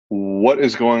What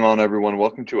is going on, everyone?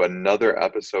 Welcome to another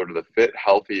episode of the Fit,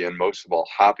 Healthy, and most of all,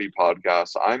 Happy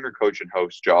podcast. I'm your coach and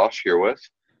host, Josh, here with,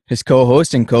 His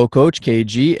co-host and co-coach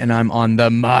KG, and I'm on the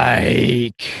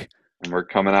mic. and we're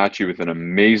coming at you with an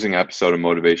amazing episode of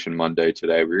Motivation Monday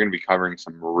today. We're going to be covering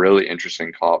some really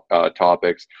interesting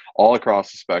topics all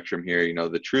across the spectrum here.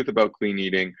 The truth about clean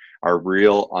eating, our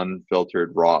real,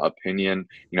 unfiltered, raw opinion,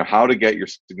 how to get your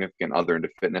significant other into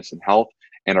fitness and health,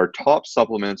 and our top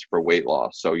supplements for weight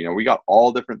loss. So, we got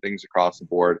all different things across the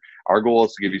board. Our goal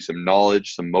is to give you some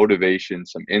knowledge, some motivation,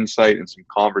 some insight, and some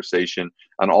conversation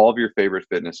on all of your favorite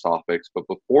fitness topics. But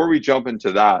before we jump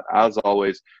into that, as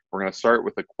always, we're going to start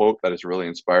with a quote that has really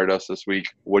inspired us this week.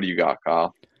 What do you got,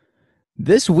 Kyle?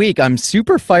 This week, I'm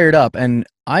super fired up, and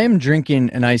I am drinking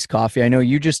an iced coffee. I know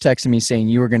you just texted me saying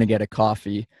you were going to get a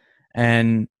coffee,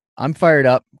 and I'm fired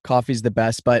up. Coffee's the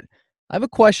best, but I have a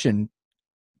question.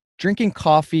 Drinking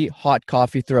coffee, hot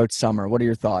coffee throughout summer. What are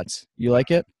your thoughts? You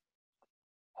like it?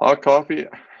 Hot coffee,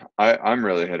 I'm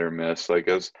really hit or miss. Like,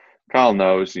 as Kyle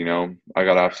knows, I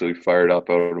got absolutely fired up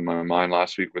out of my mind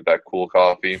last week with that cool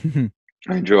coffee.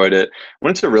 I enjoyed it. When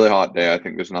it's a really hot day, I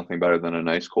think there's nothing better than a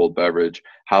nice cold beverage.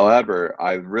 However,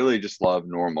 I really just love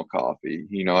normal coffee.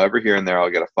 Every here and there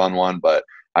I'll get a fun one, but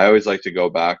I always like to go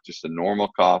back just a normal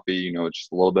coffee,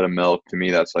 just a little bit of milk. To me,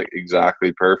 that's like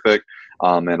exactly perfect.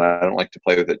 And I don't like to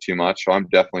play with it too much. So I'm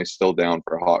definitely still down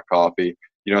for a hot coffee,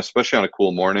 especially on a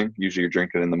cool morning. Usually you're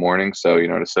drinking in the morning. So,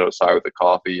 to sit outside with a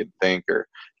coffee and think or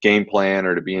game plan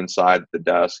or to be inside at the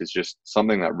desk is just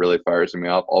something that really fires me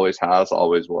up. Always has,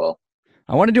 always will.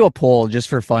 I want to do a poll just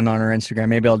for fun on our Instagram.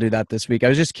 Maybe I'll do that this week. I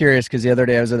was just curious because the other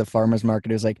day I was at the farmer's market.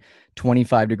 It was like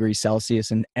 25 degrees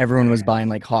Celsius and everyone was buying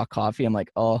like hot coffee. I'm like,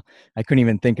 oh, I couldn't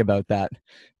even think about that.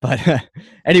 But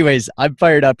anyways, I'm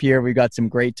fired up here. We've got some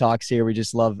great talks here. We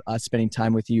just love spending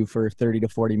time with you for 30 to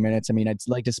 40 minutes. I mean, I'd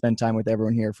like to spend time with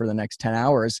everyone here for the next 10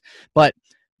 hours. But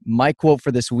my quote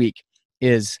for this week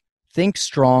is think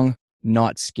strong,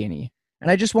 not skinny. And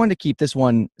I just wanted to keep this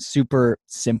one super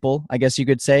simple, I guess you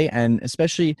could say. And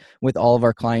especially with all of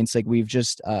our clients, like we've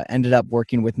just ended up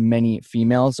working with many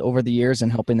females over the years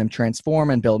and helping them transform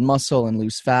and build muscle and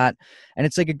lose fat. And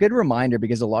it's like a good reminder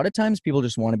because a lot of times people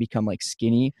just want to become like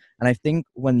skinny. And I think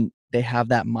when they have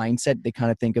that mindset, they kind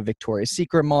of think of Victoria's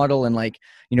Secret model and like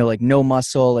no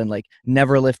muscle and like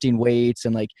never lifting weights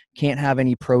and like can't have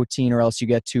any protein or else you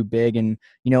get too big. And,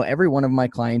 every one of my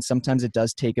clients, sometimes it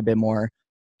does take a bit more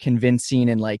convincing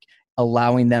and like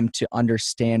allowing them to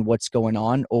understand what's going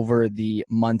on over the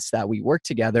months that we work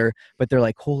together. But they're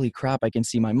like, holy crap, I can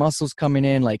see my muscles coming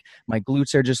in. Like my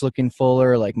glutes are just looking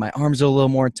fuller. Like my arms are a little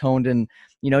more toned. And,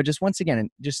 just once again,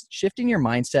 just shifting your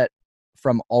mindset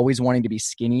from always wanting to be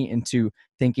skinny into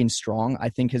thinking strong, I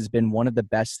think has been one of the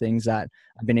best things that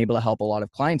I've been able to help a lot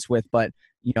of clients with. But,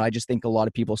 I just think a lot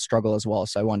of people struggle as well.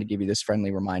 So I wanted to give you this friendly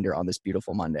reminder on this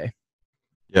beautiful Monday.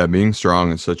 Yeah, being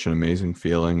strong is such an amazing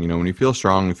feeling. When you feel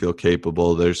strong and feel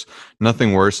capable, there's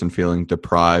nothing worse than feeling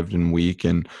deprived and weak.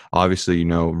 And obviously,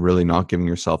 really not giving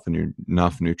yourself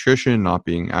enough nutrition, not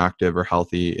being active or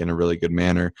healthy in a really good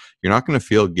manner, you're not going to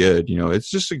feel good. It's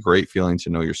just a great feeling to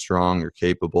know you're strong, you're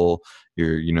capable,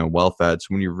 you're, well fed. So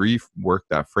when you rework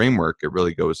that framework, it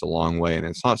really goes a long way. And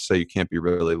it's not to say you can't be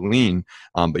really lean,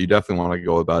 but you definitely want to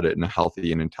go about it in a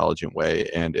healthy and intelligent way.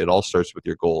 And it all starts with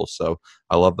your goals. So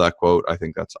I love that quote. I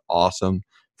think that's awesome.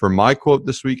 For my quote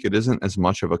this week, it isn't as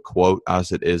much of a quote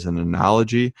as it is an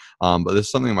analogy, but this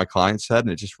is something my client said,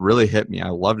 and it just really hit me. I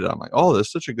loved it. I'm like, oh,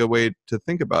 that's such a good way to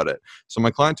think about it. So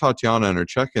my client Tatiana in her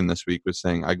check-in this week was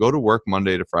saying, I go to work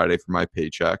Monday to Friday for my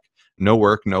paycheck, no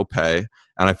work, no pay.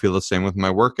 And I feel the same with my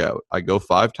workout. I go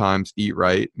 5 times, eat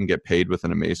right, and get paid with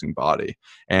an amazing body.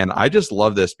 And I just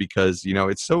love this because,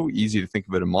 it's so easy to think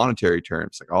of it in monetary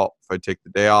terms. Like, oh, if I take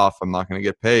the day off, I'm not going to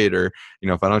get paid. Or,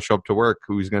 if I don't show up to work,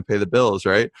 who's going to pay the bills,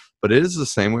 right? But it is the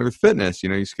same way with fitness.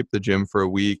 You skip the gym for a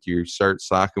week, you start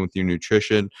slacking with your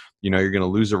nutrition, you're going to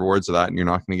lose the rewards of that and you're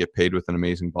not going to get paid with an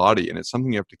amazing body. And it's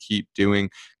something you have to keep doing,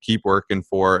 keep working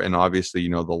for. And obviously,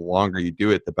 the longer you do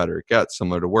it, the better it gets,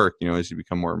 similar to work, as you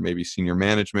become more maybe senior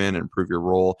management and improve your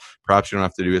role. Perhaps you don't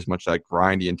have to do as much that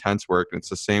grindy, intense work. And it's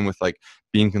the same with like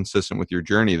being consistent with your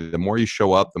journey. The more you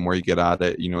show up, the more you get at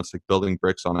it. It's like building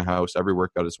bricks on a house. Every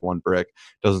workout is one brick.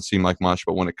 Doesn't seem like much,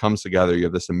 but when it comes together, you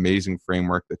have this amazing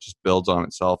framework that just builds on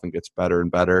itself and gets better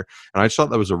and better. And I just thought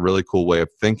that was a really cool way of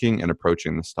thinking and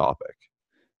approaching this topic.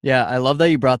 Yeah, I love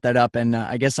that you brought that up. And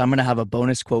I guess I'm going to have a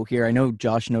bonus quote here. I know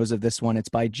Josh knows of this one. It's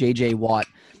by J.J. Watt.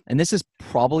 And this is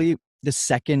probably the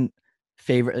second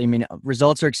favorite. I mean,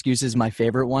 Results or Excuses, my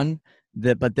favorite one.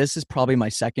 But this is probably my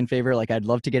second favorite. Like, I'd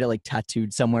love to get it like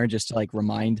tattooed somewhere just to like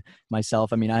remind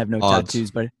myself. I mean, I have no Odds.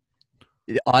 tattoos, but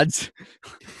Odds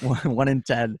 1 in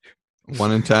 10.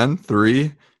 1 in 10.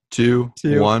 3, 2,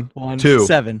 2, 1, 1, 2,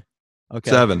 7. Okay.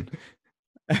 7.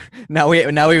 Now we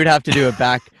would have to do it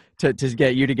back to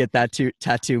get you to get that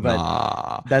tattoo, but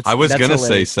Nah, I that's was gonna say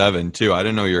hilarious. 7 too. I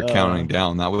didn't know you were Uh, counting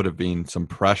down. That would have been some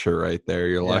pressure right there.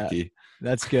 You're yeah, lucky.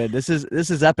 that's good. This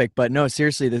is epic. But no,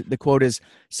 seriously, the quote is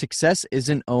success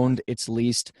isn't owned, it's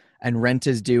leased, and rent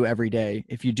is due every day.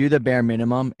 If you do the bare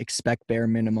minimum, expect bare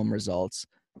minimum results.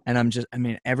 And I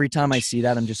mean, every time I see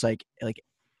that, I'm just like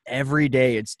every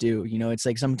day it's due. It's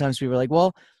like sometimes people are like,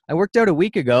 well, I worked out a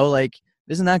week ago. Like,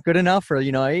 isn't that good enough? Or,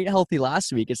 I ate healthy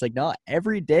last week. It's like, no,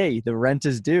 every day the rent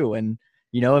is due. And,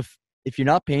 if you're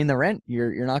not paying the rent,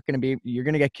 you're not going to be, you're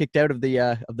going to get kicked out of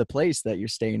the place that you're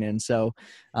staying in. So,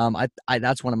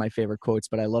 that's one of my favorite quotes,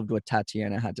 but I loved what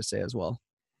Tatiana had to say as well.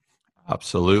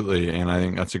 Absolutely. And I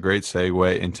think that's a great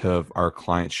segue into our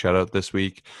client shout out this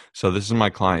week. So this is my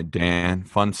client, Dan.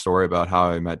 Fun story about how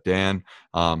I met Dan.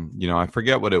 I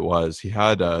forget what it was. He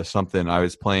had something, I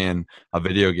was playing a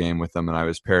video game with him and I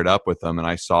was paired up with him and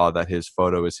I saw that his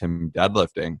photo is him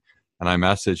deadlifting. And I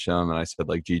messaged him and I said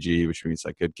like GG, which means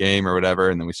like good game or whatever.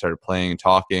 And then we started playing and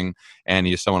talking. And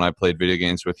he's someone I played video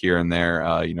games with here and there,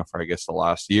 for I guess the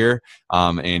last year.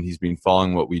 And he's been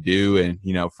following what we do. And,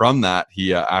 from that,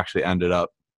 he actually ended up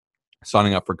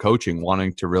signing up for coaching,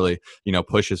 wanting to really,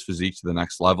 push his physique to the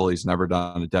next level. He's never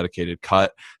done a dedicated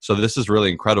cut. So this is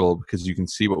really incredible because you can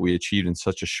see what we achieved in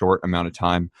such a short amount of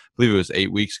time. I believe it was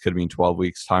 8 weeks, could have been 12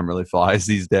 weeks. Time really flies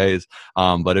these days.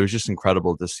 But it was just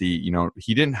incredible to see,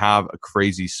 he didn't have a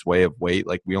crazy sway of weight.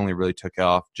 Like we only really took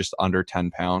off just under 10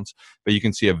 pounds, but you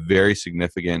can see a very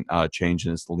significant change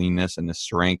in his leanness and his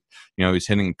strength. He's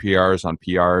hitting PRs on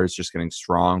PRs, just getting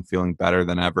strong, feeling better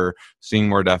than ever, seeing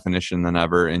more definition than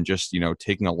ever, and just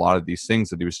taking a lot of these things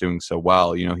that he was doing so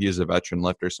well. He is a veteran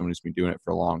lifter, someone who's been doing it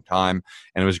for a long time,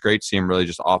 and it was great to see him really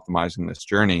just optimizing this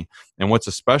journey. And what's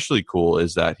especially cool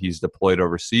is that he's deployed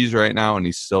overseas right now, and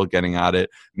he's still getting at it,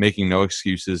 making no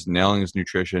excuses, nailing his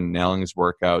nutrition, nailing his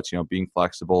workouts, being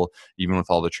flexible even with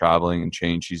all the traveling and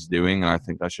change he's doing. And I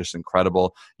think that's just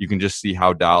incredible. You can just see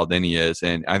how dialed in he is,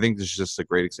 and I think this is just a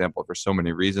great example for so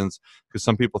many reasons, because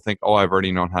some people think, oh, I've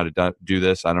already known how to do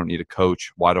this, I don't need a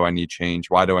coach, why do I need change,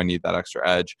 why do I need that extra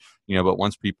edge? But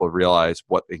once people realize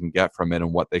what they can get from it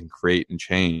and what they can create and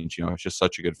change, it's just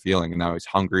such a good feeling. And now he's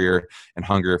hungrier and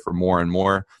hungrier for more and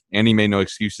more. And he made no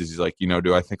excuses. He's like,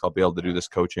 do I think I'll be able to do this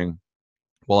coaching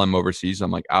while I'm overseas?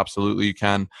 I'm like, absolutely you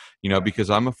can, because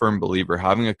I'm a firm believer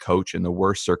having a coach in the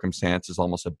worst circumstance is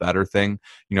almost a better thing.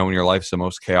 When your life's the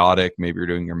most chaotic, maybe you're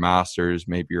doing your master's,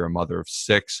 maybe you're a mother of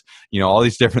 6, all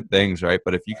these different things, right?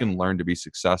 But if you can learn to be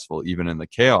successful even in the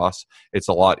chaos, it's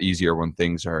a lot easier when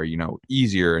things are,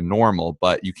 easier and normal,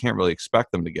 but you can't really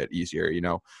expect them to get easier.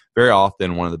 Very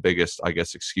often one of the biggest, I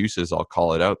guess, excuses, I'll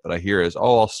call it out, that I hear is,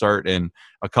 oh, I'll start in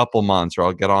a couple months, or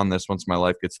I'll get on this once my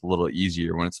life gets a little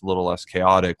easier, when it's a little less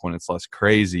chaotic, when it's less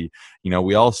crazy.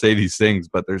 We all say these things,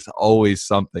 but there's always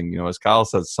something, as Kyle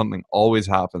says, something always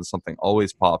happens, something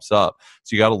always pops up.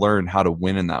 So you got to learn how to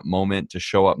win in that moment, to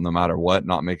show up no matter what,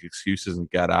 not make excuses and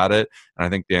get at it. And I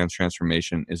think Dan's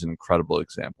transformation is an incredible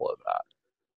example of that.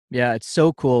 Yeah, it's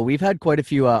so cool. We've had quite a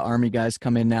few Army guys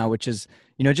come in now, which is,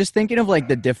 just thinking of like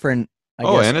the different, I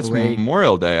guess, and it's array.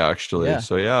 Memorial Day, actually. Yeah.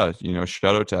 So yeah,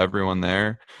 shout out to everyone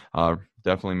there.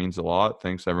 Definitely means a lot.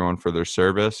 Thanks everyone for their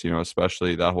service,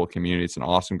 especially that whole community. It's an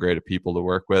awesome grade of people to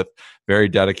work with, very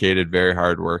dedicated, very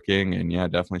hardworking, and yeah,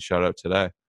 definitely shout out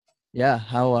today. Yeah,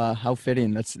 how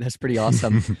fitting. That's pretty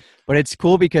awesome. But it's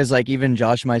cool because like even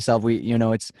Josh and myself, we,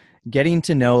 it's getting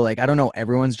to know, like, I don't know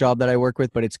everyone's job that I work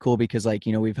with, but it's cool because like,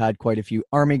 we've had quite a few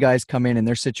Army guys come in and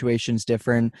their situation's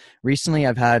different. Recently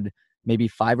I've had maybe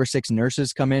 5 or 6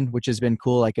 nurses come in, which has been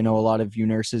cool. Like I know a lot of you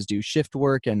nurses do shift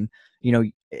work, and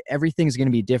everything's going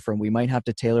to be different. We might have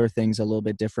to tailor things a little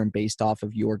bit different based off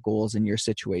of your goals and your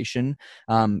situation.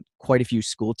 Quite a few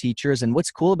school teachers. And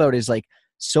what's cool about it is like,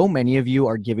 so many of you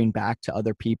are giving back to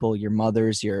other people, your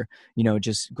mothers, your,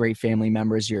 just great family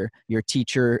members, your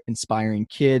teacher inspiring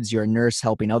kids, you're a nurse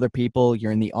helping other people,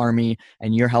 you're in the Army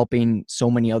and you're helping so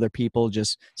many other people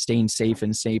just staying safe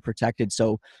and stay protected.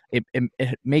 So it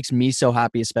makes me so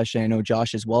happy, especially I know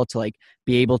Josh as well, to like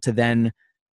be able to then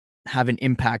have an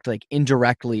impact, like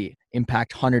indirectly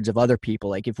impact hundreds of other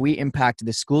people. Like if we impact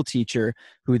the school teacher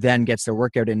who then gets their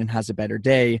workout in and has a better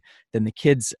day, then the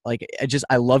kids, like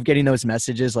I love getting those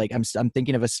messages. Like I'm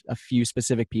thinking of a few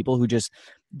specific people who just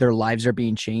their lives are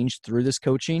being changed through this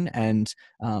coaching, and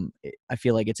I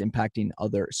feel like it's impacting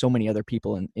so many other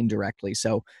people indirectly.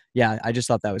 So yeah, I just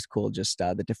thought that was cool. Just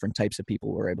the different types of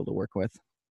people we're able to work with.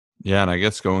 Yeah, and I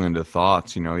guess going into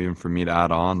thoughts, even for me to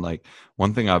add on, like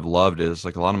one thing I've loved is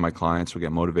like a lot of my clients will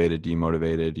get motivated,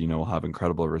 demotivated, will have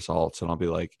incredible results. And I'll be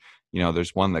like,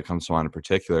 there's one that comes to mind in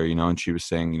particular, and she was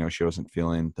saying, she wasn't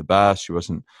feeling the best.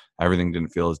 Everything didn't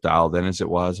feel as dialed in as it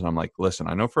was. And I'm like, listen,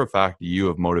 I know for a fact you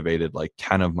have motivated like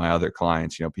 10 of my other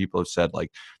clients. People have said like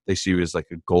they see you as like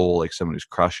a goal, like someone who's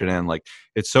crushing it. And like,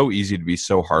 it's so easy to be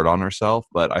so hard on herself,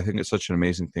 but I think it's such an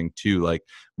amazing thing too. Like,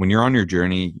 when you're on your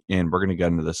journey, and we're going to get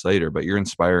into this later, but you're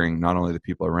inspiring not only the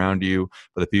people around you,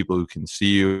 but the people who can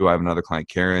see you. I have another client,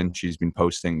 Karen. She's been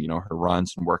posting, her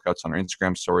runs and workouts on her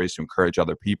Instagram stories to encourage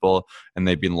other people, and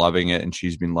they've been loving it. And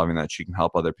she's been loving that she can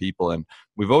help other people. And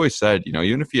we've always said,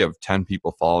 even if you have 10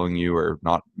 people following you or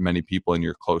not many people in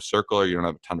your close circle, or you don't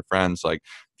have a ton of friends, like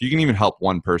if you can even help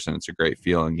one person, it's a great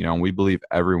feeling, and we believe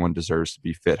everyone deserves to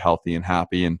be fit, healthy, and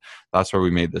happy. And that's why we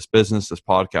made this business, this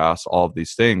podcast, all of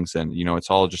these things. And, it's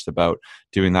all just about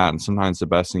doing that. And sometimes the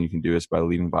best thing you can do is by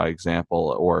leading by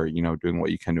example, or, doing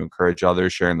what you can to encourage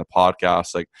others, sharing the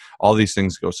podcast. Like all these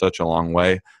things go such a long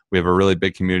way. We have a really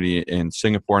big community in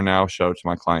Singapore now. Shout out to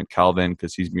my client, Calvin,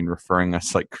 because he's been referring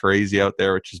us like crazy out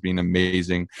there, which has been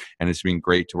amazing. And it's been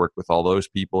great to work with all those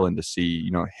people and to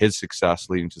see, his success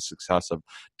leading to success of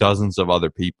dozens of other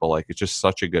people. Like it's just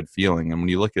such a good feeling. And when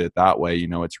you look at it that way,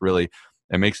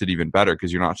 it makes it even better,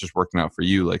 because you're not just working out for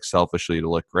you, like selfishly to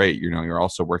look great. You're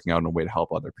also working out in a way to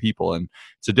help other people. And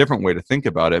it's a different way to think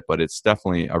about it, but it's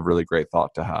definitely a really great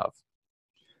thought to have.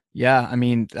 Yeah, I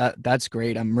mean, that's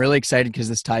great. I'm really excited because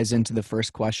this ties into the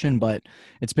first question, but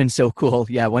it's been so cool.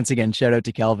 Yeah, once again, shout out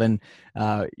to Kelvin.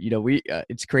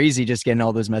 It's crazy just getting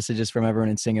all those messages from everyone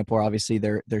in Singapore. Obviously,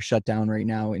 they're shut down right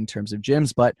now in terms of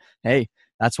gyms, but hey,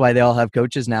 that's why they all have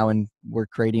coaches now, and we're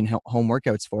creating home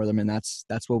workouts for them, and that's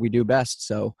what we do best.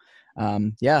 So,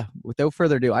 yeah, without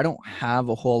further ado, I don't have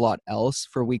a whole lot else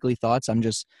for weekly thoughts. I'm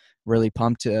just really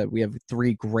pumped. We have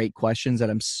 3 great questions that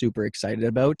I'm super excited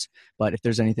about. But if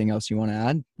there's anything else you want to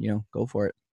add, go for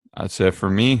it. That's it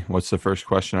for me. What's the first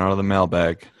question out of the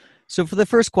mailbag? So for the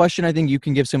first question, I think you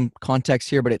can give some context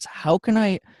here, but it's how can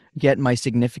I get my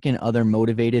significant other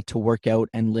motivated to work out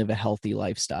and live a healthy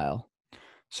lifestyle?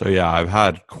 So yeah, I've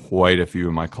had quite a few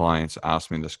of my clients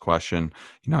ask me this question.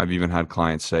 I've even had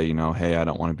clients say, hey, I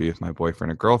don't want to be with my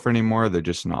boyfriend or girlfriend anymore. They're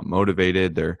just not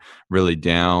motivated. They're really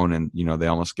down, and they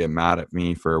almost get mad at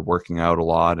me for working out a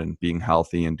lot and being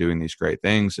healthy and doing these great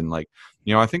things. And like,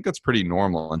 I think that's pretty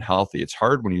normal and healthy. It's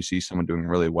hard when you see someone doing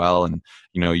really well and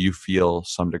you feel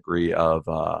some degree of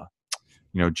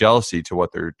jealousy to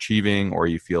what they're achieving, or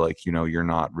you feel like you're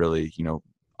not really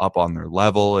up on their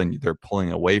level and they're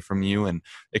pulling away from you, and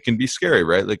it can be scary,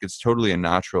 right? Like it's totally a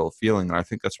natural feeling. And I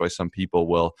think that's why some people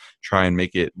will try and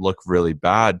make it look really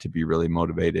bad to be really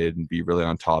motivated and be really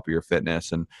on top of your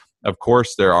fitness. And of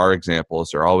course there are examples,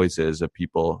 there always is, of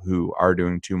people who are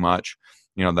doing too much,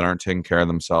 that aren't taking care of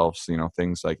themselves,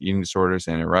 things like eating disorders,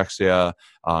 anorexia,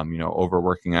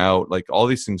 overworking out. Like all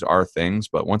these things are things,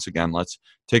 but once again, let's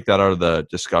take that out of the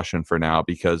discussion for now,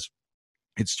 because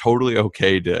it's totally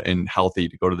okay and healthy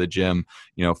to go to the gym,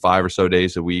 5 or so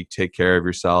days a week, take care of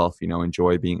yourself,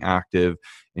 enjoy being active,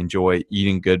 enjoy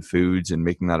eating good foods and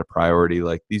making that a priority.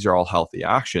 Like these are all healthy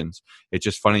actions. It's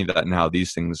just funny that now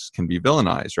these things can be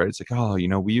villainized, right? It's like, oh,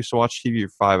 we used to watch TV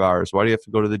for 5 hours. Why do you have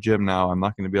to go to the gym now? I'm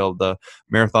not going to be able to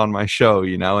marathon my show,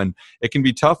 and it can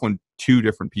be tough when 2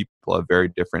 different people have very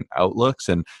different outlooks.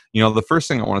 And, the first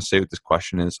thing I want to say with this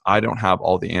question is I don't have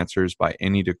all the answers by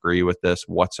any degree with this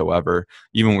whatsoever.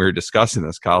 Even we were discussing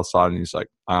this, Kyle saw it and he's like,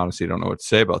 I honestly don't know what to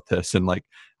say about this. And like,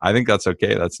 I think that's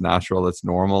okay. That's natural. That's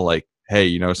normal. Like,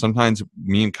 hey, sometimes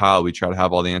me and Kyle, we try to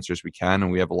have all the answers we can,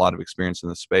 and we have a lot of experience in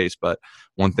the space. But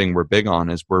one thing we're big on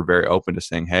is we're very open to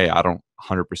saying, hey, I don't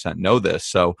 100% know this.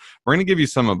 So we're going to give you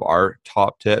some of our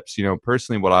top tips.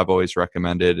 Personally, what I've always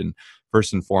recommended, and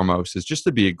first and foremost, is just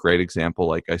to be a great example,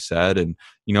 like I said, and,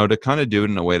 to kind of do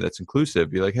it in a way that's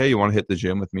inclusive. Be like, hey, you want to hit the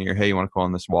gym with me? Or, hey, you want to go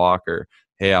on this walk? Or,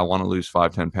 hey, I want to lose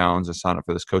 5-10 pounds and sign up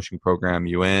for this coaching program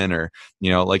you in? Or,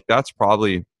 like that's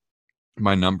probably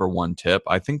my number one tip.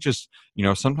 I think just,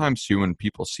 sometimes too, when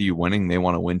people see you winning, they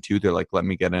want to win too. They're like, let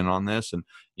me get in on this. And,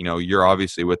 you're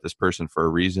obviously with this person for a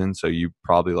reason. So you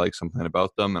probably like something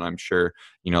about them, and I'm sure,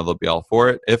 they'll be all for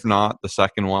it. If not, the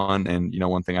second one, and,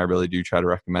 one thing I really do try to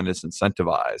recommend is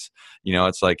incentivize.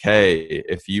 It's like, hey,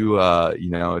 if you,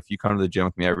 if you come to the gym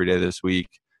with me every day this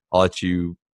week, I'll let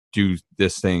you do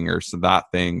this thing or so that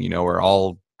thing, or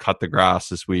I'll cut the grass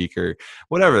this week, or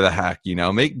whatever the heck,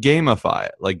 make gamify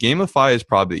it. Like gamify is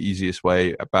probably the easiest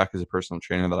way. Back as a personal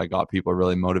trainer that I got people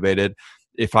really motivated.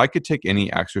 if I could take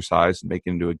any exercise and make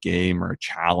it into a game or a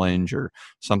challenge or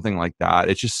something like that,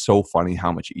 it's just so funny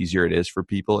how much easier it is for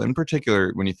people. In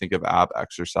particular, when you think of ab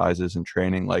exercises and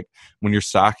training, like when you're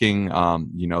stacking,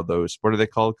 those, what are they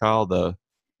called, Kyle?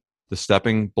 The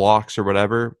stepping blocks or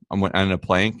whatever on a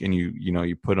plank, and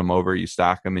you put them over, you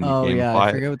stack them, and you Oh yeah,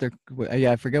 I gamify it. forget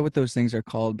I forget what those things are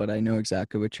called, but I know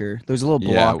exactly what you're. Those little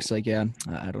Yeah, blocks, like yeah,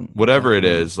 I don't whatever it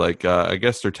exactly know. is, like I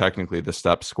guess they're technically the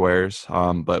step squares,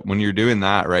 but when you're doing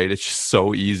that, right, it's just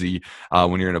so easy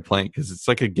when you're in a plank, because it's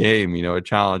like a game, a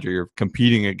challenge, or you're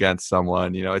competing against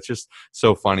someone. It's just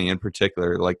so funny. In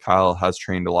particular, like Kyle has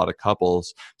trained a lot of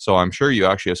couples, so I'm sure you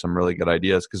actually have some really good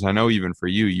ideas, because I know even for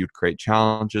you, you'd create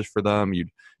challenges for them, you'd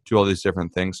do all these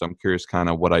different things. So I'm curious, kind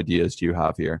of what ideas do you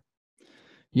have here?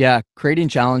 Yeah, creating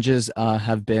challenges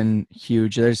have been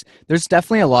huge. There's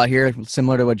definitely a lot here,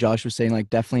 similar to what Josh was saying. Like,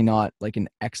 definitely not like an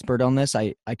expert on this.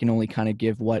 I can only kind of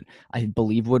give what I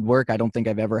believe would work. I don't think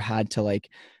I've ever had to like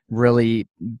really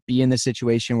be in the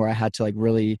situation where I had to like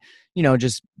really,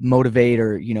 just motivate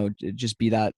or just be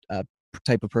that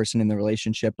type of person in the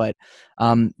relationship. But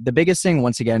the biggest thing,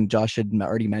 once again, Josh had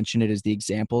already mentioned it, is the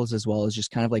examples, as well as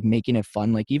just kind of like making it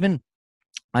fun. Like, even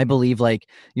I believe like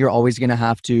you're always going to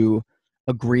have to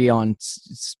agree on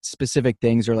specific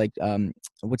things, or like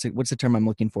what's the term I'm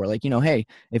looking for, like hey,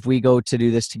 if we go to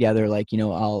do this together, like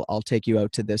I'll take you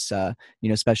out to this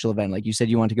special event, like you said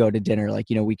you want to go to dinner, like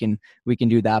we can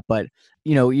do that. But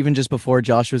even just before,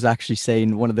 Josh was actually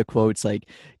saying one of the quotes, like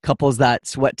couples that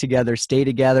sweat together stay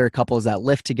together, couples that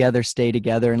lift together stay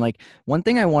together. And like one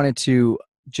thing I wanted to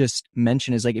just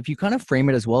mention is, like, if you kind of frame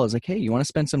it as well as like, hey, you want to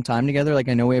spend some time together, like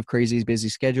I know we have crazy busy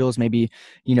schedules, maybe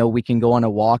we can go on a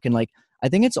walk. And like I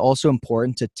think it's also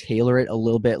important to tailor it a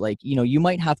little bit. Like, you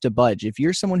might have to budge. If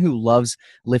you're someone who loves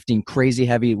lifting crazy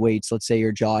heavy weights, let's say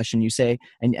you're Josh, and you say,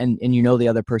 and the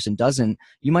other person doesn't,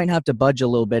 you might have to budge a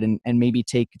little bit, and maybe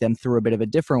take them through a bit of a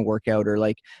different workout, or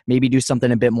like maybe do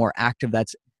something a bit more active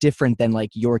that's different than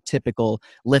like your typical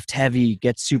lift heavy,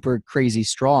 get super crazy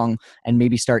strong, and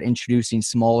maybe start introducing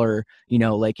smaller,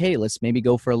 like, hey, let's maybe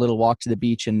go for a little walk to the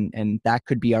beach, and that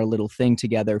could be our little thing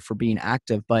together for being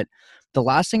active. But the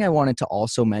last thing I wanted to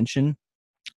also mention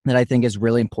that I think is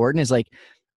really important is like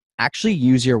actually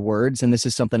use your words. And this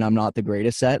is something I'm not the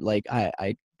greatest at. Like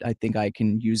I think I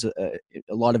can use a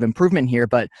lot of improvement here,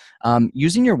 but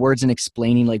using your words and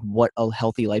explaining like what a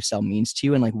healthy lifestyle means to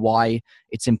you, and like why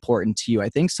it's important to you. I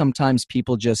think sometimes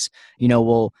people just,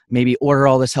 will maybe order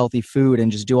all this healthy food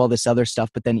and just do all this other stuff,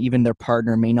 but then even their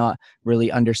partner may not really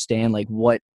understand like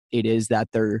what it is that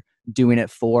they're doing it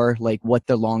for, like what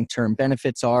the long-term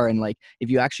benefits are. And like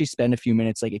if you actually spend a few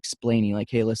minutes like explaining, like,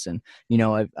 hey, listen,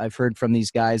 I've heard from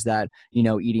these guys that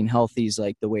eating healthy is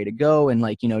like the way to go, and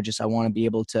like just I want to be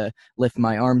able to lift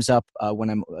my arms up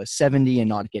when I'm 70 and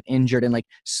not get injured, and like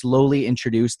slowly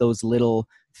introduce those little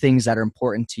things that are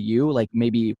important to you, like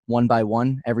maybe one by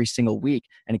one every single week,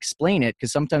 and explain it,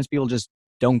 because sometimes people just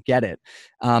don't get it.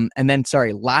 And then,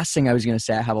 sorry, last thing I was going to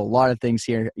say, I have a lot of things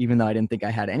here, even though I didn't think I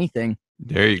had anything.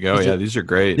 There you go. Is Yeah, it? these are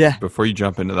great. Yeah, Before you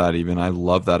jump into that, even I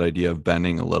love that idea of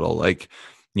bending a little. Like,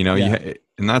 yeah.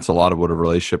 and that's a lot of what a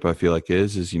relationship I feel like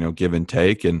is give and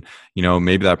take. And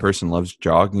maybe that person loves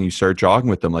jogging. You start jogging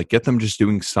with them, like get them just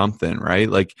doing something, right?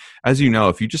 Like, as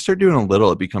if you just start doing a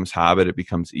little, it becomes habit. It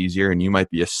becomes easier. And you might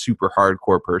be a super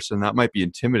hardcore person that might be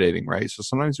intimidating, right? So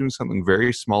sometimes doing something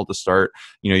very small to start,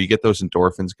 you get those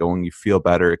endorphins going. You feel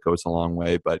better. It goes a long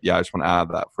way. But yeah, I just want to add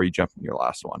that before you jump into your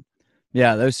last one.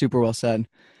 Yeah, that was super well said.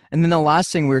 And then the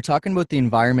last thing, we were talking about the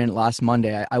environment last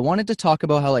Monday. I wanted to talk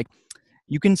about how like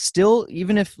you can still,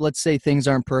 even if let's say things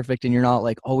aren't perfect and you're not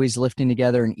like always lifting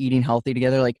together and eating healthy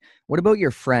together, like what about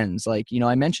your friends? Like,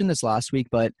 I mentioned this last week,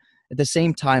 but at the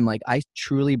same time, like I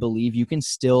truly believe you can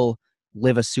still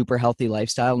live a super healthy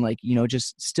lifestyle, and like,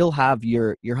 just still have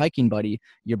your hiking buddy,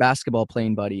 your basketball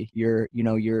playing buddy, your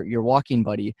walking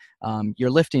buddy, your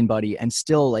lifting buddy, and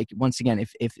still, like, once again,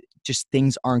 if just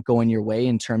things aren't going your way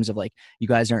in terms of like you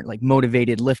guys aren't like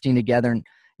motivated lifting together, and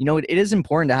it is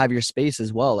important to have your space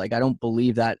as well. Like I don't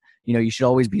believe that you should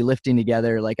always be lifting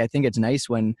together. Like I think it's nice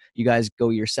when you guys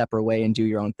go your separate way and do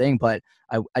your own thing, but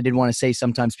I did want to say,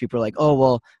 sometimes people are like, oh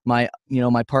well,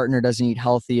 my partner doesn't eat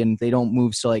healthy and they don't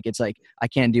move, so like it's like I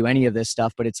can't do any of this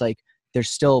stuff. But it's like, there's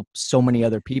still so many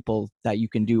other people that you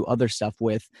can do other stuff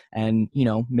with. And, you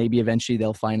know, maybe eventually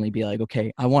they'll finally be like,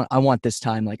 okay, I want this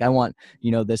time. Like I want,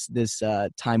 you know, this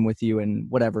time with you and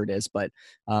whatever it is. But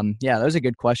yeah, that was a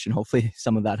good question. Hopefully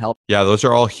some of that helped. Yeah, those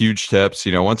are all huge tips.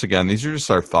 You know, once again, these are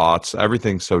just our thoughts.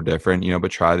 Everything's so different, you know,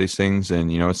 but try these things.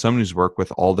 And, you know, as someone who's worked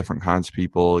with all different kinds of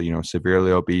people, you know,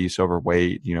 severely obese,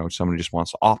 overweight, you know, someone who just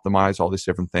wants to optimize all these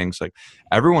different things, like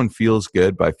everyone feels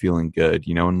good by feeling good,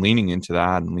 you know, and leaning into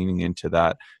that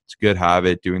it's a good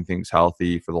habit. Doing things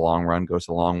healthy for the long run goes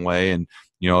a long way. And,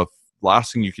 you know, if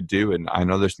last thing you could do, and I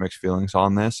know there's mixed feelings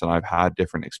on this, and I've had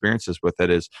different experiences with it,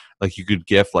 is like you could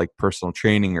gift like personal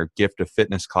training or gift a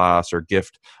fitness class or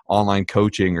gift online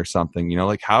coaching or something, you know,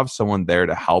 like have someone there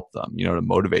to help them, you know, to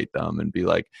motivate them and be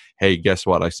like, hey, guess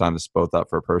what? I signed us both up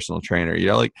for a personal trainer. You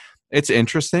know, like it's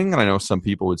interesting. And I know some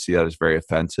people would see that as very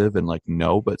offensive and like,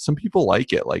 no, but some people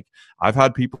like it. Like I've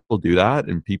had people do that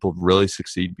and people really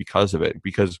succeed because of it.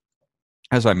 Because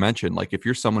as I mentioned, like if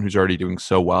you're someone who's already doing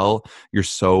so well, you're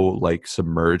so like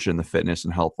submerged in the fitness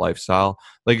and health lifestyle.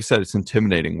 Like I said, it's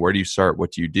intimidating. Where do you start?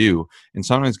 What do you do? And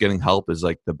sometimes getting help is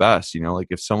like the best, you know, like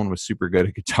if someone was super good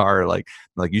at guitar, like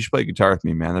you should play guitar with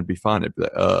me, man. That'd be fun. It'd be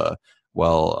like,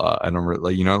 I don't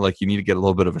really, you know, like you need to get a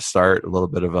little bit of a start, a little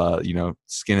bit of a, you know,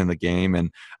 skin in the game.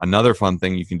 And another fun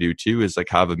thing you can do too is like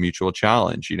have a mutual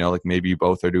challenge, you know, like maybe you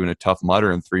both are doing a Tough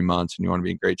Mudder in 3 months and you want to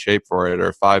be in great shape for it, or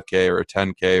a 5K or a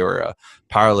 10K or a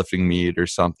powerlifting meet or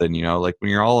something, you know, like when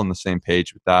you're all on the same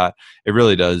page with that, it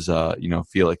really does, you know,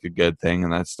 feel like a good thing.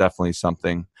 And that's definitely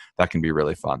something that can be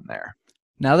really fun there.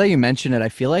 Now that you mention it, I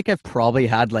feel like I've probably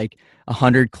had like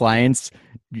 100 clients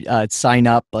sign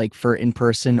up like for in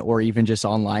person or even just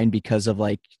online because of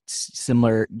like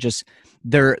similar, just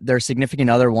their significant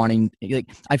other wanting. Like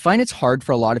I find it's hard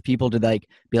for a lot of people to like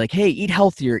be like, hey, eat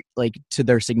healthier, like to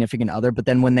their significant other. But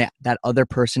then when that other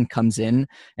person comes in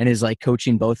and is like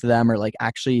coaching both of them, or like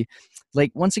actually,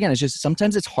 like once again, it's just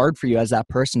sometimes it's hard for you as that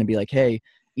person to be like, hey,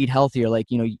 eat healthier. Like,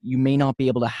 you know, you may not be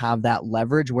able to have that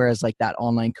leverage. Whereas like that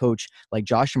online coach, like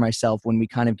Josh or myself, when we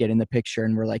kind of get in the picture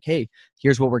and we're like, hey,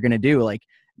 here's what we're going to do. Like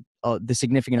the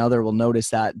significant other will notice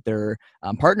that their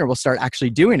partner will start actually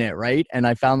doing it. Right. And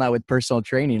I found that with personal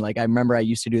training. Like I remember I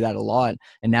used to do that a lot.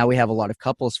 And now we have a lot of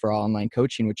couples for online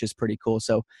coaching, which is pretty cool.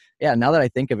 So yeah, now that I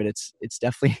think of it, it's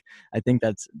definitely, I think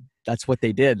that's what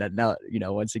they did. That now, you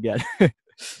know, once again.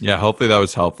 Yeah, hopefully that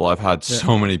was helpful. I've had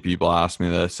so many people ask me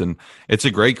this, and it's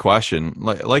a great question.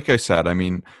 Like I said, I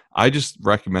mean, I just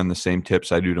recommend the same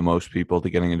tips I do to most people to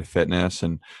getting into fitness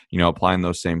and, you know, applying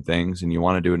those same things. And you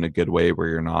want to do it in a good way where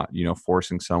you're not, you know,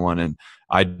 forcing someone. And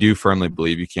I do firmly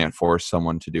believe you can't force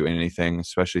someone to do anything,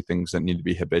 especially things that need to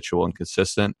be habitual and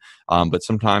consistent. But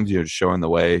sometimes, you know, just showing the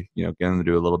way, you know, getting them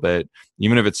to do a little bit,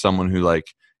 even if it's someone who like,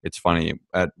 it's funny,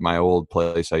 at my old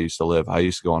place I used to live, I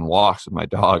used to go on walks with my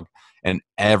dog. And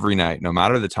every night, no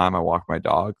matter the time I walk my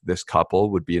dog, this couple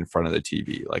would be in front of the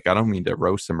TV. Like, I don't mean to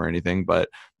roast them or anything, but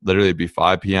literally it'd be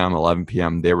 5 p.m., 11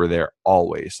 p.m. They were there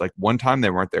always. Like one time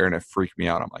they weren't there and it freaked me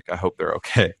out. I'm like, I hope they're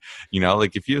okay. You know,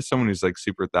 like if you have someone who's like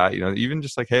super at that, you know, even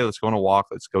just like, hey, let's go on a walk.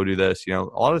 Let's go do this. You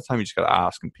know, a lot of the time you just got to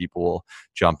ask and people will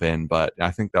jump in. But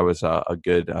I think that was a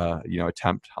good, you know,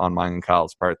 attempt on mine and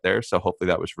Kyle's part there. So hopefully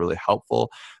that was really helpful.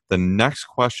 The next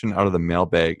question out of the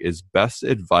mailbag is best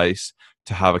advice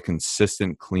to have a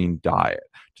consistent clean diet,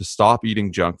 to stop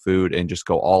eating junk food and just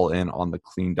go all in on the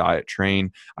clean diet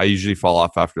train. I usually fall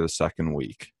off after the second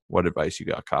week. What advice you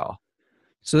got, Kyle?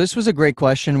 So this was a great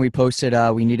question. We posted,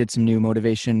 we needed some new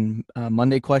Motivation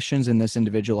Monday questions, and this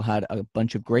individual had a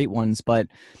bunch of great ones. But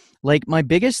like my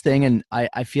biggest thing, and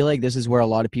I feel like this is where a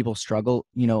lot of people struggle,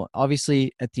 you know,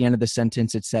 obviously at the end of the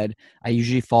sentence, it said, I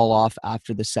usually fall off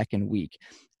after the second week.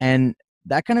 And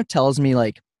that kind of tells me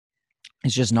like,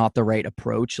 it's just not the right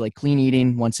approach. Like clean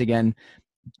eating, once again,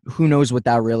 who knows what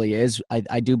that really is.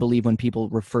 I do believe when people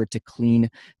refer to clean,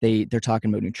 they're talking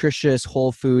about nutritious,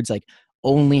 whole foods, like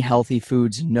only healthy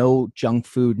foods, no junk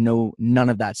food, none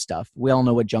of that stuff. We all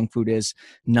know what junk food is,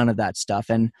 none of that stuff.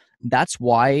 And that's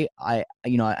why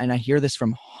you know, and I hear this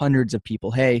from hundreds of people.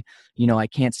 Hey, you know, I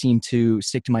can't seem to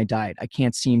stick to my diet. I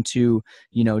can't seem to,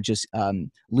 you know, just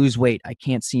lose weight. I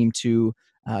can't seem to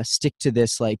stick to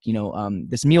this, like, you know,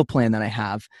 this meal plan that I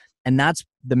have. And that's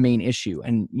the main issue.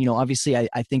 And, you know, obviously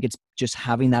I think it's just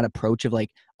having that approach of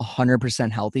like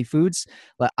 100% healthy foods.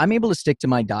 But I'm able to stick to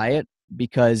my diet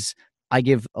because I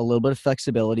give a little bit of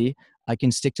flexibility. I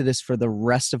can stick to this for the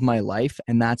rest of my life.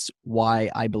 And that's why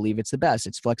I believe it's the best.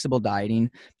 It's flexible dieting.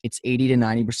 It's 80 to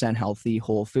 90% healthy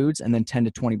whole foods and then 10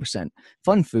 to 20%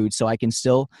 fun food. So I can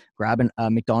still grab a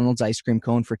McDonald's ice cream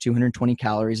cone for 220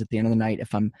 calories at the end of the night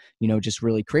if I'm, you know, just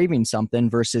really craving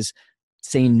something, versus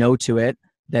saying no to it,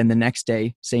 then the next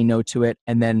day say no to it,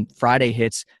 and then Friday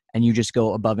hits and you just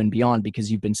go above and beyond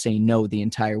because you've been saying no the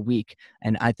entire week.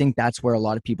 And I think that's where a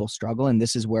lot of people struggle, and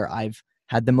this is where I've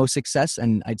had the most success,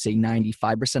 and I'd say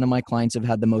 95% of my clients have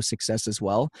had the most success as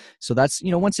well. So that's,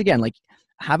 once again, like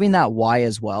having that why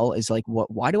as well is like,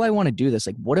 why do I want to do this?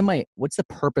 Like, what's the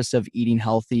purpose of eating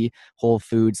healthy whole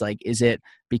foods? Like, is it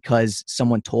because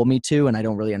someone told me to and I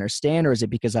don't really understand, or is it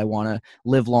because I want to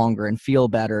live longer and feel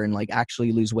better and like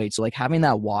actually lose weight? So like having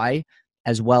that why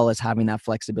as well as having that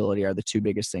flexibility are the two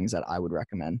biggest things that I would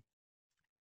recommend.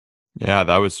 Yeah,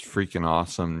 that was freaking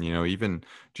awesome. Even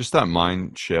just that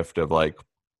mind shift of like,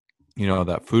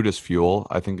 that food is fuel,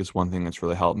 I think is one thing that's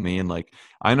really helped me. And like,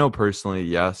 I know personally,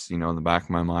 yes, in the back of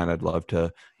my mind, I'd love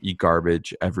to eat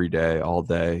garbage every day, all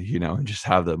day, and just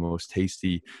have the most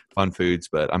tasty, fun foods.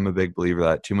 But I'm a big believer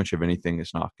that too much of anything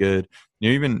is not good.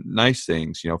 Even nice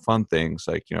things, fun things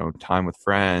like, time with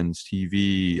friends,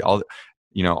 TV, all,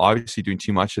 obviously doing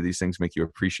too much of these things make you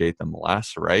appreciate them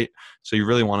less, right? So you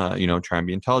really want to, try and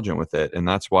be intelligent with it. And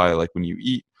that's why, like, when you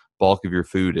eat bulk of your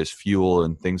food as fuel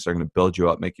and things that are going to build you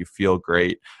up, make you feel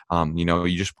great,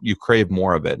 you crave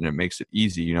more of it, and it makes it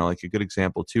easy. Like a good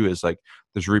example too is like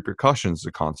there's repercussions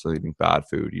to constantly eating bad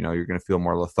food. You're going to feel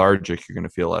more lethargic, you're going to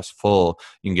feel less full,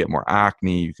 you can get more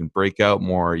acne, you can break out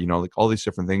more, like all these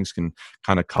different things can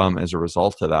kind of come as a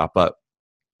result of that. But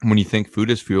when you think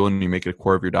food is fuel and you make it a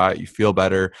core of your diet, you feel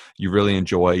better. You really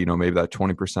enjoy, maybe that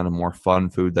 20% of more fun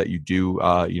food that you do,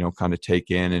 kind of take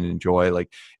in and enjoy.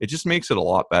 Like, it just makes it a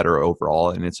lot better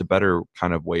overall. And it's a better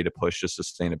kind of way to push the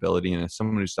sustainability. And as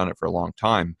someone who's done it for a long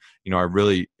time,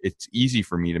 it's easy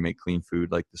for me to make clean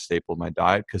food like the staple of my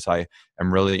diet because I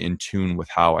am really in tune with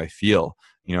how I feel.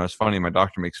 It's funny. My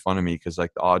doctor makes fun of me because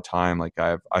like the odd time, like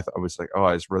I was like, oh,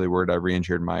 I was really worried I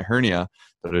re-injured my hernia,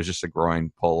 but it was just a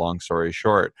groin pull, long story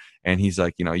short. And he's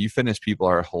like, you fitness people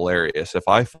are hilarious. If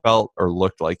I felt or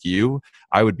looked like you,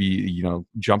 I would be,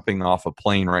 jumping off a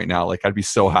plane right now. Like, I'd be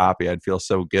so happy. I'd feel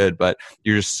so good. But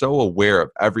you're just so aware of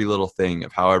every little thing,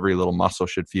 of how every little muscle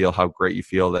should feel, how great you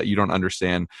feel, that you don't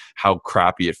understand how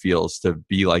crappy it feels to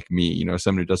be like me,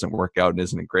 someone who doesn't work out and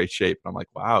isn't in great shape. And I'm like,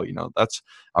 wow, that's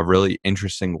a really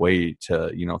interesting way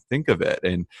to, think of it.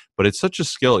 But it's such a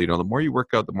skill, the more you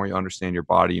work out, the more you understand your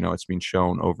body. It's been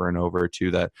shown over and over too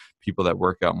that people that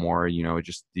work out more,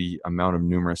 just the amount of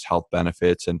numerous health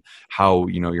benefits and how,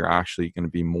 you're actually going to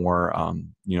be more,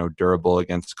 durable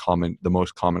against the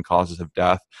most common causes of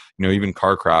death, even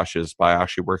car crashes. By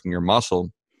actually working your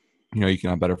muscle, you can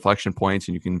have better flexion points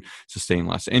and you can sustain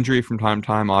less injury from time to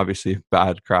time. Obviously,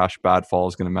 bad crash, bad fall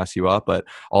is going to mess you up, but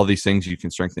all these things, you can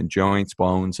strengthen joints,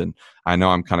 bones. And I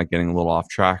know I'm kind of getting a little off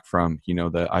track from,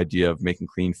 the idea of making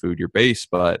clean food your base,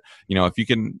 but, if you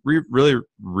can really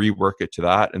rework it to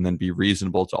that and then be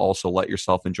reasonable to also let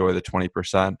yourself enjoy the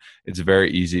 20%, it's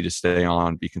very easy to stay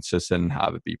on, be consistent, and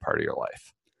have it be part of your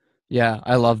life. Yeah,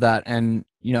 I love that. And,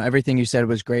 everything you said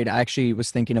was great. I actually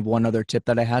was thinking of one other tip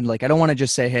that I had. Like, I don't want to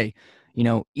just say, hey,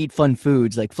 eat fun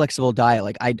foods, like flexible diet.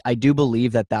 Like, I do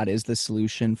believe that is the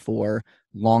solution for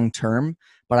long term.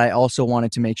 But I also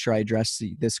wanted to make sure I address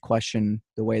this question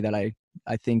the way that I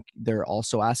think they're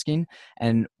also asking.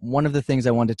 And one of the things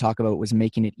I wanted to talk about was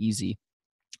making it easy.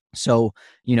 So,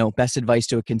 best advice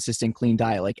to a consistent clean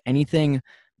diet, like anything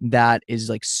that is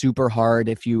like super hard.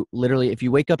 If you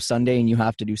wake up Sunday and you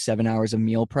have to do 7 hours of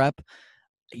meal prep,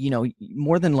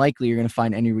 more than likely you're going to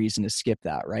find any reason to skip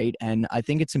that. Right. And I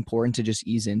think it's important to just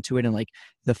ease into it. And like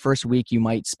the first week you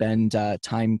might spend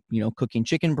time, cooking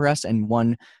chicken breast and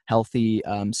one healthy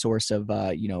source of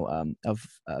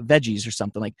veggies or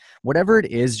something, like whatever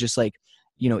it is, just like,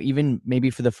 even maybe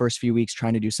for the first few weeks,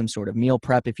 trying to do some sort of meal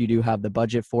prep if you do have the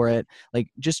budget for it. Like,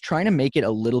 just trying to make it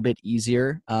a little bit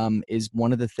easier is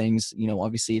one of the things.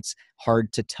 Obviously it's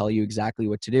hard to tell you exactly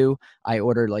what to do. I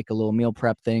ordered like a little meal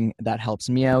prep thing that helps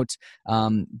me out.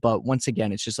 But once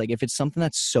again, it's just like, if it's something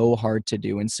that's so hard to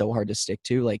do and so hard to stick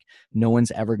to, like no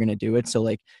one's ever going to do it. So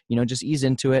like, just ease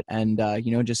into it and,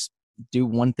 just do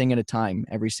one thing at a time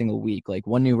every single week, like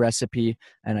one new recipe.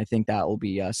 And I think that will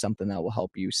be something that will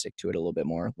help you stick to it a little bit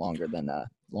more longer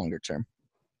term.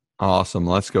 Awesome.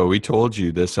 Let's go. We told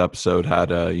you this episode had,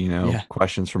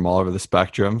 questions from all over the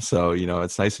spectrum. So,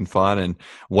 it's nice and fun. And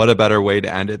what a better way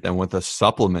to end it than with a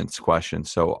supplements question.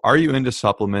 So are you into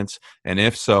supplements? And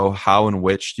if so, how and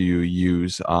which do you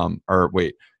use?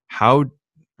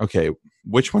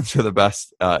 Which ones are the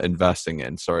best investing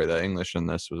in? Sorry, the English in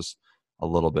this was a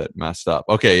little bit messed up.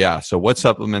 Okay. Yeah. So what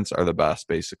supplements are the best,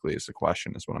 basically, is the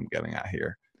question, is what I'm getting at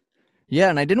here. Yeah,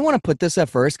 and I didn't want to put this at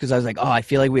first because I was like, oh, I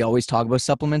feel like we always talk about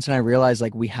supplements, and I realized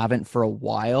like we haven't for a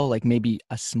while, like maybe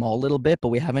a small little bit, but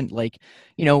we haven't like,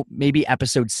 maybe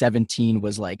episode 17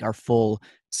 was like our full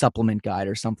supplement guide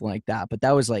or something like that. But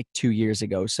that was like 2 years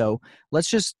ago. So let's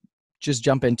just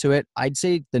jump into it. I'd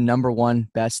say the number one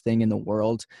best thing in the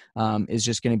world is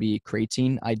just going to be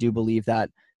creatine. I do believe that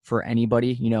for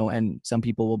anybody, and some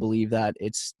people will believe that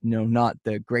it's, not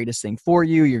the greatest thing for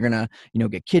you. You're going to,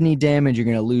 get kidney damage. You're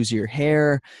going to lose your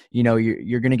hair.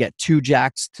 You're going to get too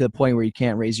jacked to the point where you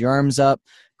can't raise your arms up.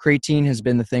 Creatine has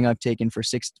been the thing I've taken for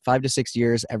 5 to 6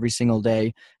 years every single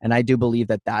day. And I do believe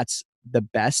that that's the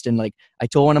best. And like, I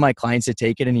told one of my clients to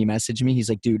take it and he messaged me. He's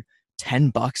like, dude,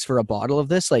 $10 for a bottle of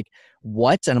this? Like,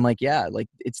 what? And I'm like, yeah, like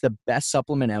it's the best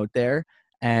supplement out there.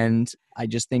 And I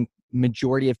just think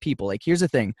majority of people, like, here's the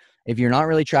thing, if you're not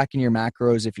really tracking your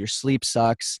macros, if your sleep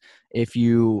sucks,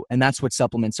 and that's what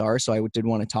supplements are, so I did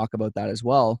want to talk about that as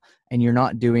well, and you're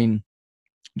not doing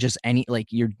just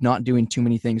you're not doing too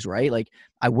many things right, like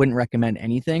I wouldn't recommend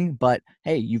anything. But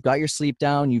hey, you've got your sleep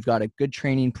down, you've got a good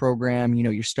training program,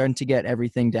 you're starting to get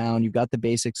everything down, you've got the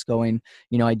basics going,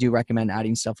 I do recommend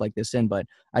adding stuff like this in. But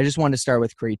I just wanted to start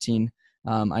with creatine.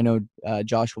 I know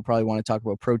Josh will probably want to talk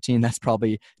about protein. That's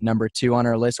probably number 2 on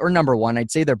our list, or number 1.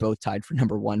 I'd say they're both tied for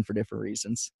number 1 for different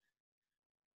reasons.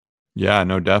 Yeah,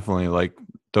 no, definitely. Like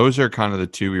those are kind of the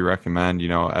two we recommend.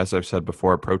 As I've said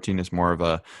before, protein is more of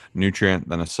a nutrient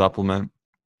than a supplement.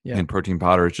 Yeah. And protein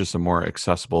powder is just a more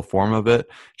accessible form of it.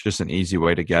 It's just an easy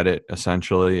way to get it,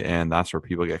 essentially. And that's where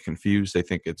people get confused. They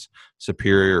think it's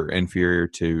superior or inferior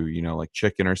to, like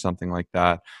chicken or something like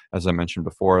that. As I mentioned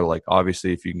before, like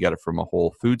obviously, if you can get it from a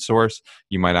whole food source,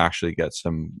 you might actually get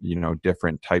some,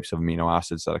 different types of amino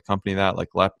acids that accompany that, like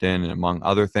leptin and among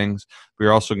other things. But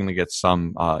you're also going to get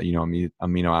some,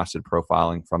 amino acid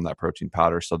profiling from that protein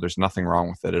powder. So there's nothing wrong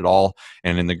with it at all.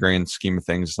 And in the grand scheme of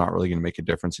things, it's not really going to make a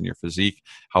difference in your physique.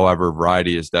 However,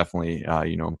 variety is definitely,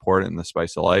 important in the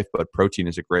spice of life, but protein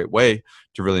is a great way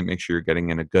to really make sure you're getting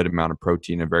in a good amount of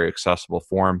protein in a very accessible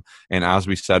form. And as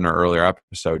we said in our earlier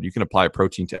episode, you can apply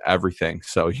protein to everything.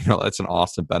 So, that's an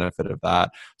awesome benefit of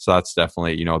that. So that's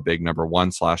definitely, a big number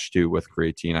 1/2 with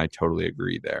creatine. I totally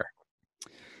agree there.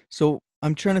 So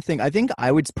I'm trying to think. I think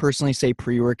I would personally say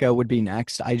pre-workout would be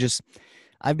next.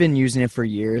 I've been using it for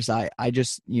years. I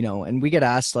just, and we get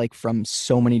asked like from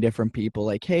so many different people,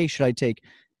 like, hey, should I take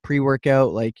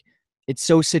pre-workout? Like, it's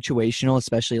so situational,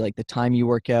 especially like the time you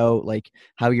work out, like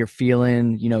how you're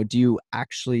feeling, do you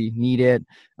actually need it?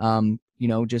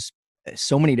 Just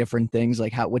so many different things,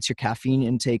 like what's your caffeine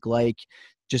intake like?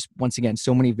 Just once again,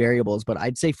 so many variables. But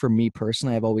I'd say for me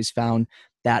personally, I've always found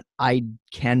that I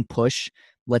can push,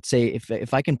 let's say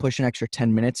if I can push an extra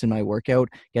 10 minutes in my workout,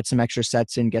 get some extra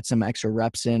sets in, get some extra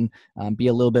reps in, be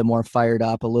a little bit more fired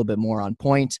up, a little bit more on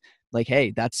point, like,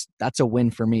 hey, that's a win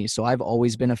for me. So I've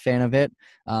always been a fan of it.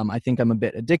 I think I'm a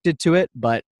bit addicted to it,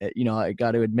 but I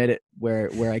got to admit it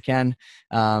where I can.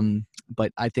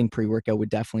 But I think pre-workout would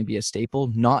definitely be a staple,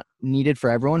 not needed for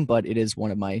everyone, but it is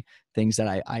one of my things that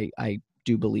I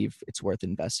do believe it's worth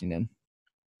investing in.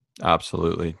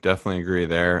 Absolutely. Definitely agree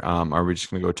there. Are we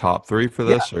just going to go top 3 for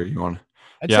this, or you want to?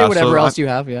 I'd say whatever else you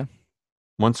have. Yeah.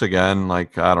 Once again,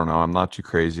 like, I don't know, I'm not too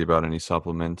crazy about any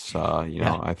supplements.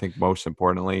 I think most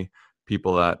importantly,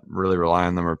 people that really rely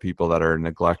on them are people that are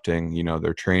neglecting,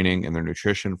 their training and their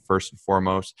nutrition first and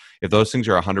foremost. If those things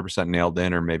are 100% nailed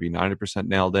in, or maybe 90%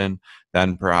 nailed in,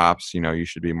 then perhaps, you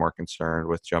should be more concerned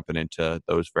with jumping into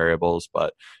those variables.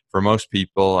 But for most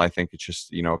people, I think it's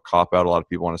just, a cop out. A lot of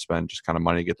people want to spend just kind of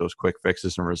money to get those quick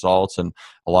fixes and results. And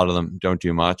a lot of them don't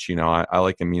do much. I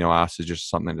like amino acids, just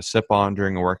something to sip on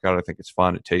during a workout. I think it's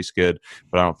fun. It tastes good,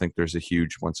 but I don't think there's a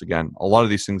huge, once again, a lot of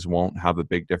these things won't have a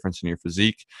big difference in your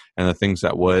physique. And the things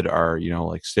that would are,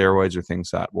 like steroids, or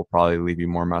things that will probably leave you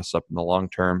more messed up in the long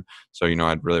term. So,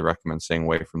 I'd really recommend staying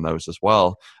away from those as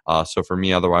well. So for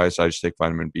me, otherwise, I just take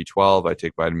vitamin B12. I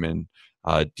take vitamin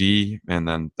D, and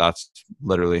then that's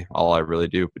literally all I really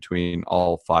do between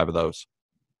all 5 of those.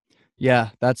 Yeah,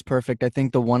 that's perfect. I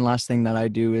think the one last thing that I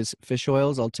do is fish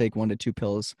oils. I'll take 1 to 2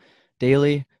 pills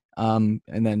daily. And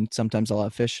then sometimes I'll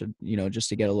have fish, just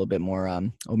to get a little bit more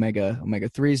omega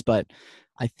 3s. But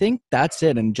I think that's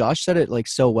it. And Josh said it like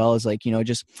so well, is like,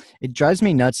 just, it drives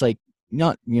me nuts. Like,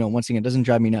 not, once again, it doesn't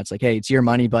drive me nuts. Like, hey, it's your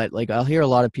money. But like, I'll hear a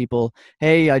lot of people,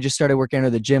 hey, I just started working out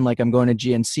of the gym. Like, I'm going to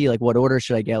GNC. Like, what order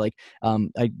should I get? Like,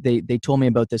 they told me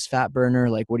about this fat burner.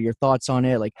 Like, what are your thoughts on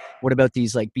it? Like, what about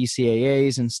these like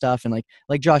BCAAs and stuff? And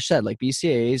like Josh said, like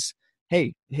BCAAs,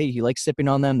 hey, he likes sipping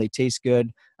on them. They taste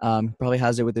good. Probably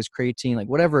has it with his creatine, like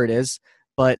whatever it is.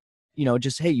 But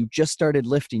just, hey, you just started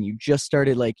lifting, you just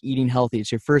started like eating healthy,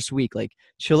 it's your first week, like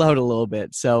chill out a little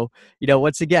bit. So,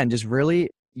 once again, just really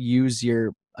use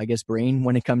your, I guess, brain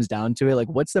when it comes down to it. Like,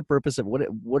 what's the purpose of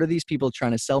what are these people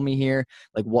trying to sell me here?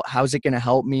 Like, how's it going to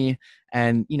help me?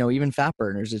 And, even fat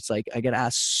burners, it's like, I get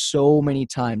asked so many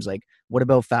times, like, what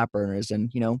about fat burners?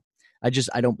 And,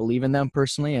 I don't believe in them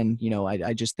personally. And,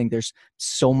 I just think there's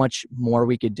so much more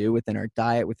we could do within our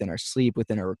diet, within our sleep,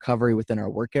 within our recovery, within our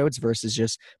workouts versus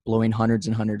just blowing hundreds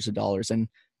and hundreds of dollars. And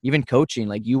even coaching,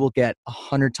 like, you will get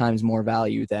 100 times more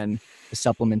value than the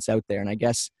supplements out there. And I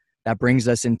guess that brings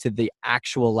us into the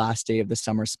actual last day of the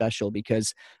summer special,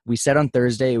 because we said on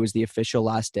Thursday it was the official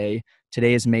last day.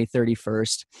 Today is May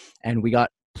 31st, and we got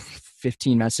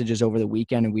 15 messages over the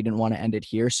weekend, and we didn't want to end it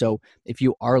here. So if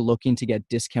you are looking to get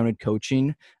discounted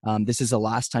coaching, this is the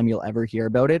last time you'll ever hear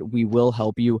about it. We will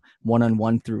help you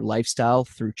one-on-one through lifestyle,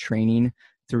 through training,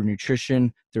 through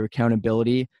nutrition, through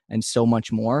accountability, and so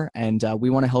much more. And we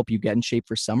want to help you get in shape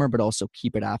for summer, but also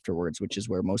keep it afterwards, which is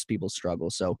where most people struggle.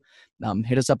 So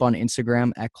hit us up on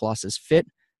Instagram at Colossus Fit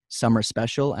Summer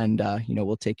Special, and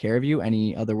we'll take care of you.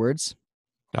 Any other words?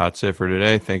 That's it for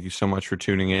today. Thank you so much for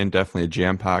tuning in. Definitely a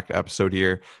jam-packed episode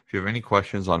here. If you have any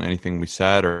questions on anything we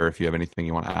said, or if you have anything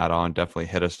you want to add on, definitely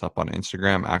hit us up on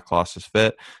Instagram at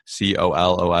ColossusFit,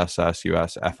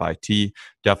 ColossusFit.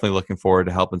 Definitely looking forward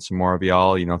to helping some more of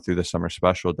y'all, through the summer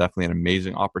special. Definitely an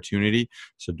amazing opportunity.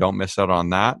 So don't miss out on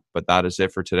that. But that is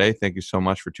it for today. Thank you so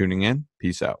much for tuning in.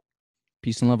 Peace out.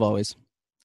 Peace and love always.